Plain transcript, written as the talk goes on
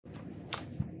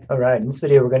Alright, in this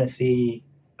video we're going to see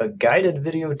a guided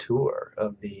video tour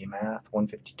of the Math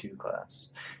 152 class.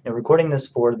 Now, recording this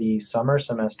for the summer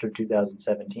semester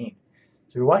 2017. So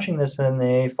if you're watching this in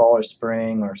the fall or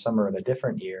spring or summer of a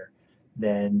different year,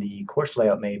 then the course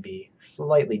layout may be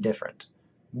slightly different,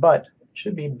 but it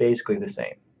should be basically the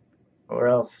same. Or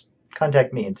else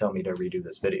contact me and tell me to redo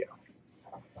this video.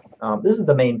 This is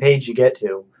the main page you get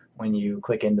to when you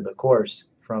click into the course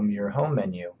from your home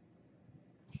menu.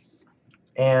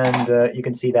 And you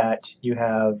can see that you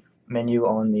have menu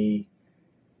on the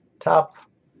top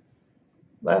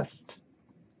left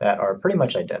that are pretty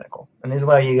much identical. And these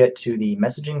allow you to get to the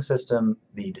messaging system,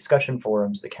 the discussion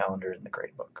forums, the calendar, and the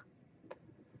gradebook.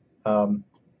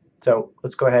 So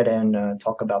let's go ahead and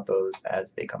talk about those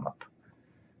as they come up.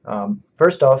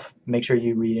 First off, make sure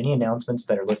you read any announcements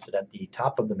that are listed at the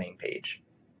top of the main page.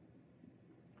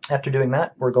 After doing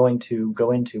that, we're going to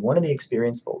go into one of the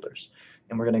experience folders,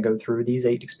 and we're going to go through these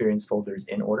 8 experience folders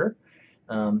in order.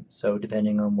 So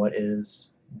depending on what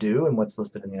is due and what's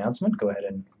listed in the announcement, go ahead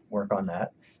and work on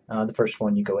that. The first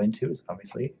one you go into is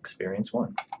obviously Experience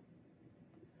 1.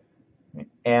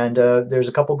 And there's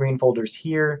a couple green folders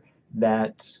here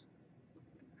that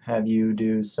have you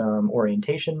do some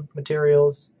orientation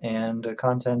materials and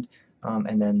content,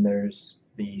 and then there's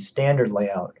the standard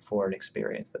layout for an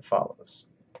experience that follows.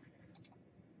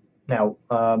 Now,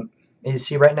 you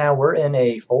see right now we're in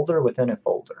a folder within a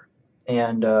folder,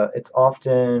 and it's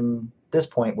often this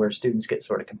point where students get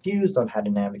sort of confused on how to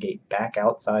navigate back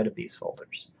outside of these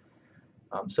folders.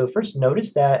 So first,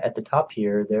 notice that at the top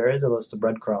here there is a list of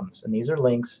breadcrumbs, and these are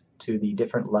links to the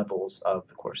different levels of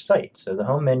the course site. So the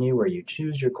home menu where you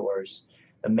choose your course,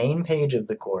 the main page of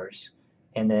the course,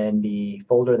 and then the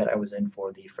folder that I was in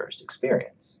for the first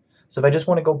experience. So if I just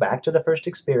want to go back to the first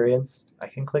experience, I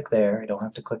can click there. I don't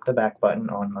have to click the back button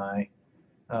on my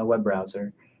web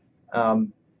browser.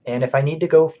 And if I need to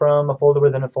go from a folder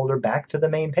within a folder back to the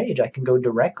main page, I can go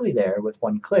directly there with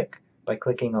one click by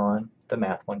clicking on the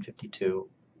Math 152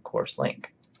 course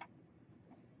link.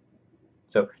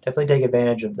 So definitely take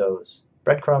advantage of those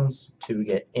breadcrumbs to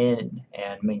get in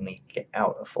and mainly get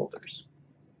out of folders.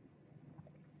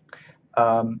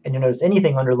 And you'll notice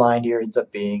anything underlined here ends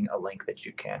up being a link that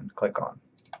you can click on.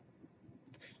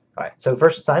 Alright, so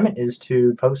first assignment is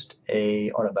to post a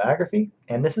autobiography,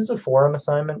 and this is a forum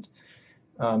assignment.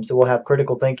 So we'll have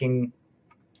critical thinking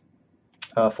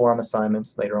forum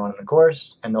assignments later on in the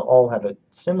course, and they'll all have a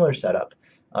similar setup.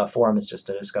 Forum is just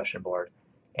a discussion board,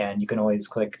 and you can always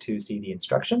click to see the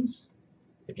instructions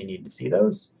if you need to see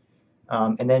those.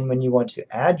 And then when you want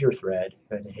to add your thread,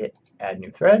 go ahead and hit Add New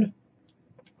Thread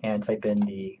and type in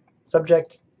the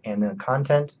subject and the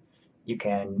content. You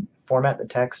can format the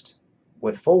text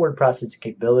with full word processing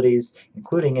capabilities,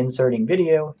 including inserting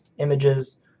video,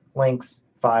 images, links,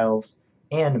 files,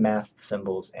 and math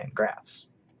symbols and graphs.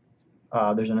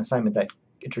 There's an assignment that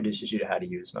introduces you to how to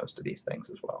use most of these things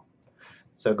as well.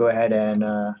 So go ahead and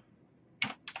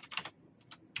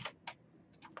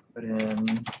put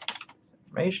in this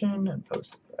information and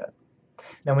post a thread.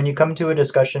 Now when you come to a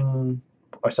discussion,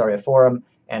 or sorry, a forum,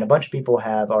 and a bunch of people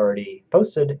have already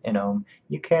posted in them,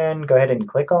 you can go ahead and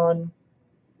click on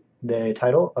the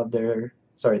title of their,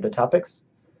 the topics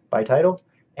by title,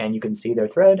 and you can see their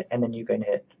thread, and then you can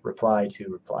hit reply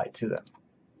to them.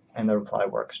 And the reply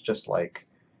works just like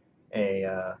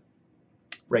a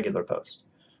regular post.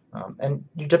 And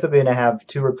you're typically going to have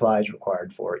 2 replies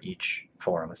required for each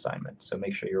forum assignment, so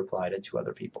make sure you reply to 2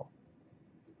 other people.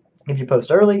 If you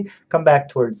post early, come back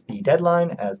towards the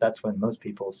deadline, as that's when most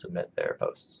people submit their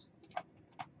posts.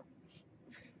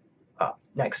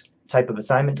 Next type of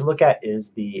assignment to look at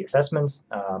is the assessments.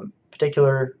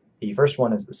 The first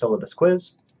one is the syllabus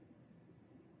quiz.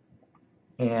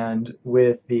 And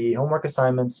with the homework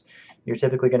assignments, you're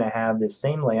typically going to have this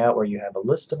same layout where you have a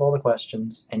list of all the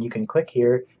questions, and you can click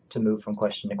here to move from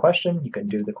question to question. You can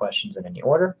do the questions in any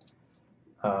order.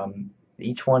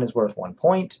 Each one is worth 1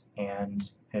 point, and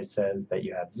it says that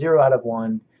you have 0 out of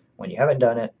 1 when you haven't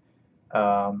done it.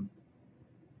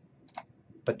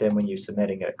 But then when you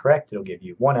submit and get it correct, it'll give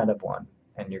you 1 out of 1,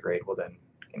 and your grade will then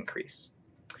increase.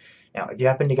 Now, if you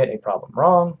happen to get a problem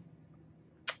wrong,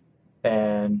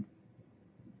 then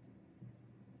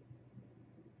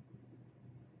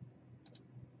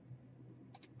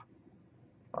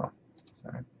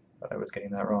sorry, thought I was getting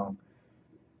that wrong.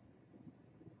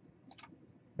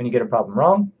 When you get a problem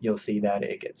wrong, you'll see that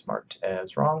it gets marked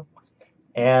as wrong,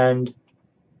 and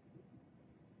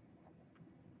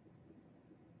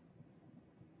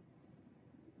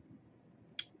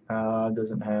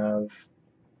doesn't have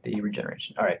the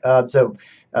regeneration. All right,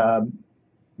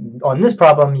 on this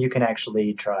problem, you can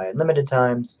actually try unlimited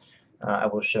times. I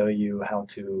will show you how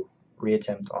to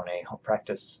reattempt on a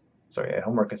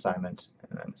homework assignment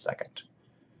in a second.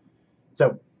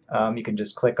 So you can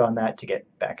just click on that to get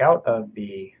back out of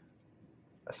the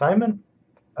assignment.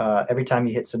 Every time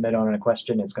you hit submit on a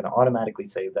question, it's going to automatically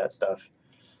save that stuff.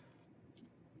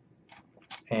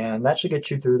 And that should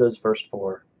get you through those first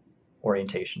 4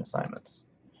 orientation assignments.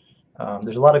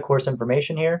 There's a lot of course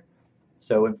information here.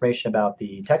 So information about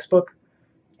the textbook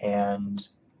and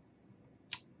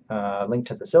link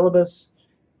to the syllabus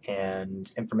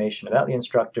and information about the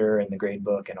instructor and the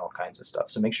gradebook and all kinds of stuff.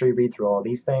 So make sure you read through all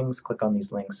these things, click on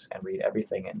these links, and read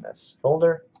everything in this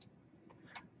folder.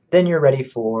 Then you're ready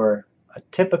for a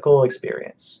typical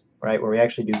experience, right, where we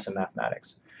actually do some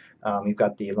mathematics. You've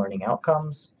got the learning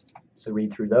outcomes, so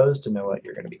read through those to know what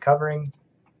you're going to be covering.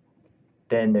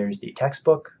 Then there's the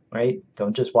textbook, right?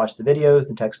 Don't just watch the videos.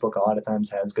 The textbook a lot of times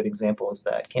has good examples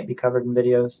that can't be covered in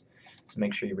videos, so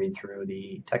make sure you read through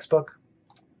the textbook.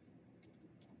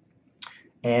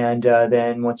 And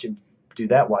then once you do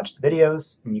that, watch the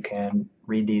videos, and you can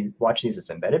watch these as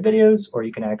embedded videos, or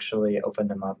you can actually open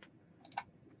them up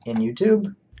in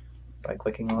YouTube by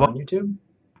clicking on YouTube.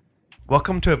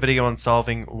 Welcome to a video on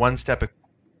solving one-step.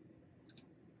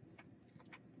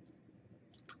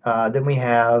 Then we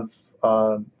have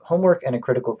homework and a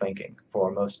critical thinking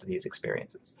for most of these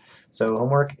experiences. So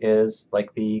homework is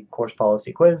like the course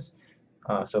policy quiz,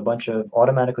 so a bunch of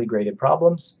automatically graded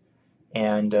problems.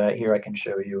 And here I can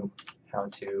show you how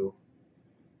to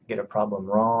get a problem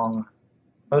wrong.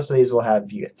 Most of these will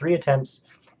have you get 3 attempts.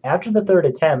 After the 3rd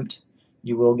attempt,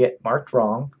 you will get marked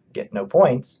wrong, get no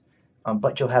points,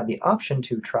 but you'll have the option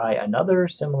to try another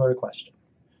similar question.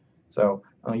 So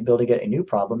you'll be able to get a new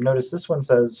problem. Notice this one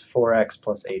says 4x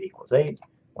plus 8 equals 8.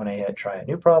 When I hit try a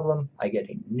new problem, I get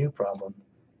a new problem,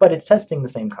 but it's testing the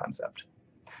same concept.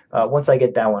 Once I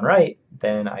get that one right,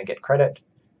 then I get credit.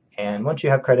 And once you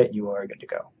have credit, you are good to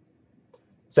go.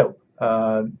 So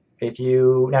if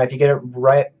you get it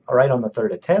right on the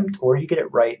 3rd attempt, or you get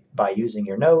it right by using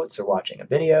your notes or watching a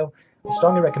video, I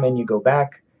strongly recommend you go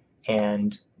back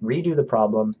and redo the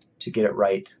problem to get it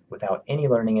right without any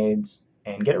learning aids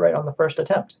and get it right on the 1st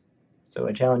attempt. So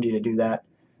I challenge you to do that.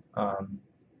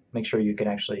 Make sure you can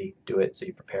actually do it so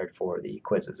you're prepared for the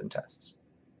quizzes and tests.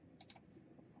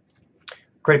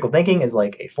 Critical thinking is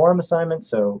like a forum assignment,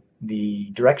 so the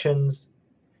directions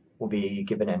will be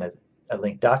given in a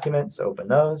linked document, so open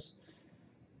those.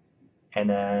 And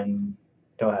then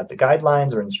it'll have the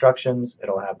guidelines or instructions,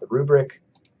 it'll have the rubric.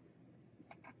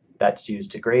 That's used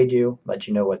to grade you, let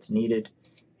you know what's needed,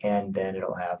 and then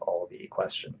it'll have all the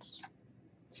questions.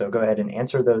 So go ahead and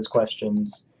answer those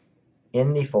questions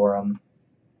in the forum.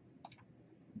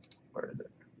 Where is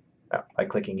it? Oh, by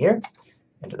clicking here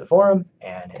into the forum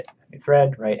and hit new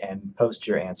thread, right, and post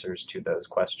your answers to those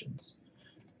questions.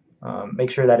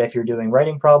 Make sure that if you're doing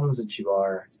writing problems that you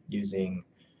are using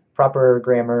proper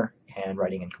grammar and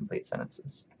writing in complete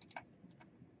sentences.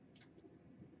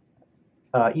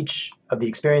 Each of the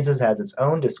experiences has its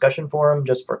own discussion forum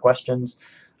just for questions.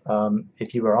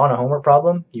 If you are on a homework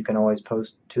problem, you can always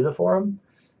post to the forum.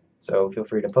 So feel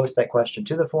free to post that question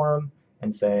to the forum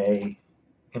and say,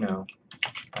 you know,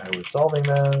 I was solving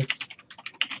this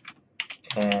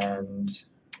and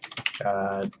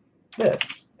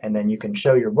this. And then you can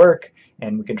show your work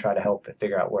and we can try to help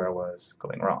figure out where I was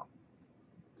going wrong.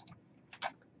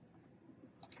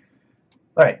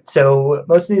 Alright, so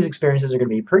most of these experiences are going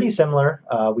to be pretty similar.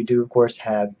 We do, of course,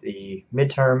 have the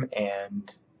midterm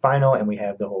and final, and we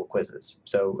have the whole quizzes.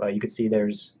 So you can see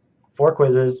there's 4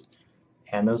 quizzes,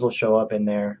 and those will show up in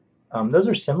there. Those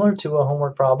are similar to a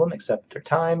homework problem, except they're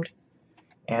timed.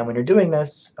 And when you're doing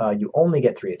this, you only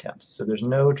get 3 attempts. So there's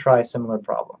no try similar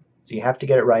problem. So you have to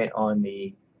get it right on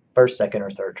the 1st, 2nd, or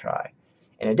 3rd try.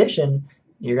 In addition,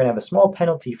 you're going to have a small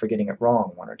penalty for getting it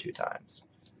wrong 1 or 2 times.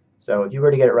 So if you were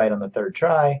to get it right on the 3rd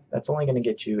try, that's only going to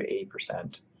get you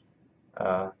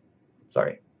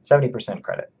 70%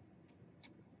 credit.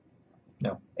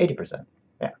 No, 80%.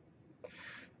 Yeah.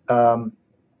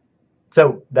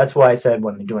 So that's why I said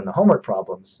when you're doing the homework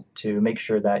problems to make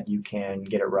sure that you can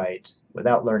get it right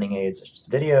without learning aids, such as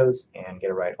videos, and get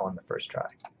it right on the 1st try.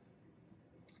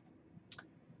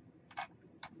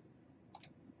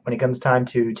 When it comes time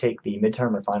to take the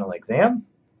midterm or final exam,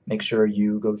 make sure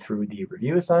you go through the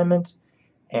review assignment,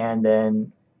 and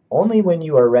then only when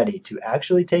you are ready to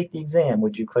actually take the exam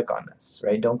would you click on this,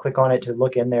 right? Don't click on it to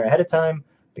look in there ahead of time,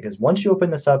 because once you open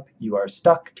this up, you are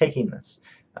stuck taking this.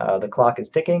 The clock is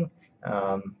ticking.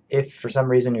 If for some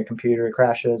reason your computer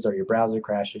crashes or your browser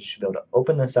crashes, you should be able to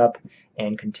open this up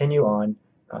and continue on,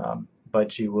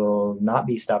 but you will not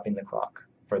be stopping the clock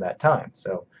for that time.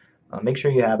 So Make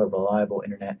sure you have a reliable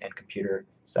internet and computer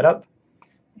set up,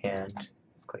 and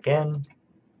click in,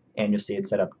 and you'll see it's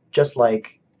set up just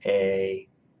like a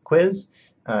quiz,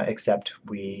 except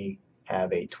we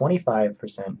have a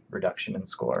 25% reduction in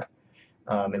score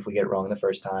if we get it wrong the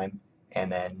first time,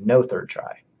 and then no third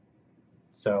try.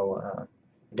 So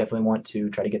you definitely want to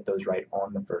try to get those right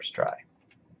on the first try.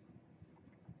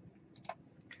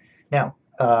 Now,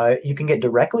 you can get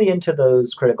directly into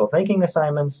those critical thinking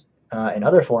assignments and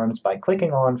other forums by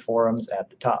clicking on forums at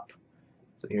the top.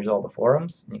 So here's all the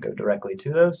forums, and you go directly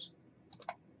to those.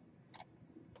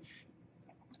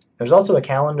 There's also a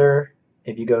calendar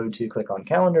if you go to click on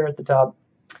calendar at the top,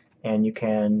 and you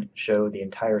can show the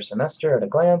entire semester at a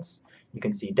glance. You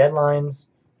can see deadlines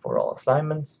for all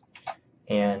assignments,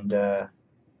 and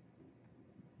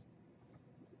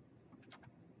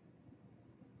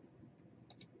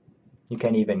you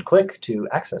can even click to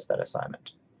access that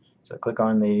assignment. So click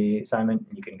on the assignment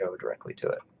and you can go directly to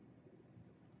it.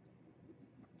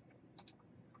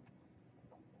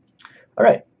 All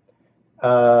right.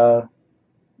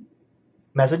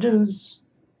 Messages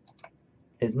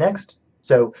is next.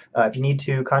 So if you need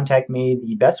to contact me,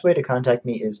 the best way to contact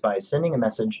me is by sending a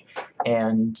message,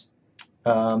 and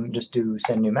just do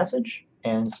send new message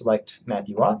and select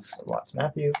Matthew Watts, Watts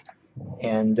Matthew,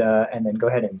 and then go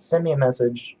ahead and send me a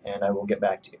message, and I will get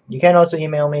back to you. You can also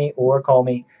email me or call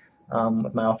me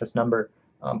with my office number,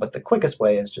 but the quickest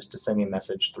way is just to send me a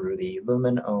message through the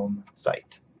Lumen Ohm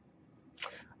site.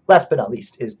 Last but not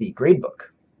least is the gradebook.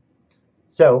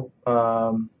 So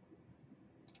when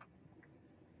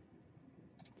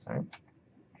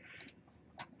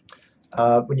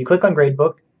you click on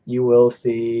gradebook, you will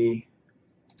see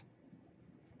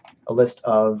a list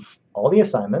of all the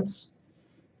assignments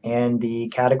and the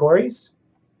categories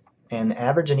and the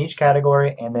average in each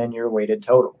category, and then your weighted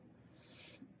total.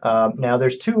 Now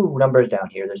there's two numbers down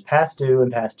here. There's past due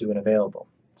and available.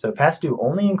 So past due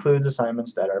only includes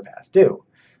assignments that are past due.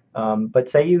 But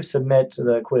say you submit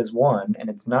the quiz 1 and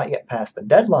it's not yet past the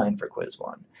deadline for quiz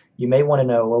 1. You may want to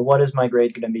know, well, what is my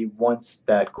grade going to be once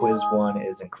that quiz 1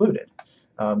 is included?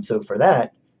 So for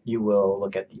that, you will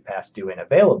look at the past due and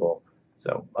available.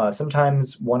 So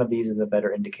sometimes one of these is a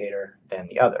better indicator than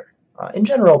the other. In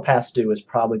general, past due is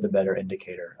probably the better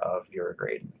indicator of your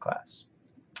grade in the class.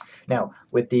 Now,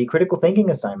 with the critical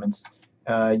thinking assignments,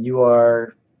 you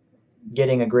are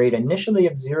getting a grade initially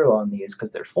of 0 on these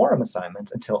because they're forum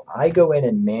assignments until I go in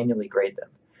and manually grade them.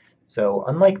 So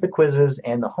unlike the quizzes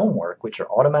and the homework, which are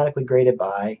automatically graded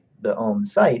by the Ohm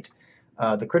site,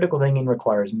 the critical thinking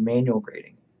requires manual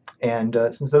grading. And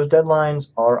since those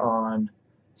deadlines are on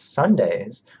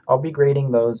Sundays, I'll be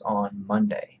grading those on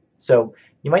Monday. So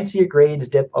you might see your grades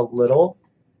dip a little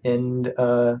in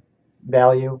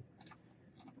value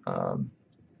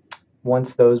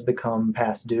once those become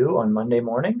past due on Monday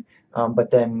morning,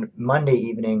 but then Monday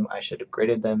evening I should have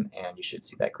graded them, and you should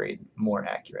see that grade more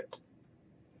accurate.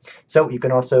 So you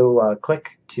can also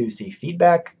click to see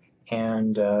feedback,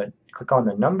 and click on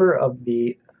the number of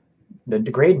the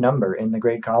grade number in the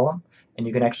grade column, and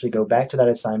you can actually go back to that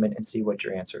assignment and see what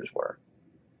your answers were.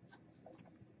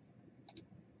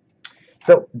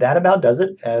 So that about does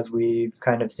it, as we've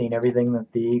kind of seen everything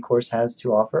that the course has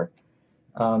to offer.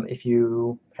 If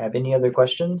you have any other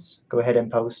questions, go ahead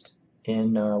and post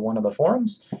in one of the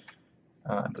forums.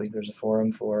 I believe there's a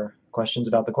forum for questions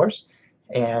about the course.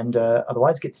 And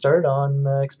otherwise, get started on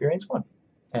Experience 1.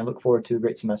 And I look forward to a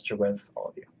great semester with all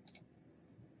of you.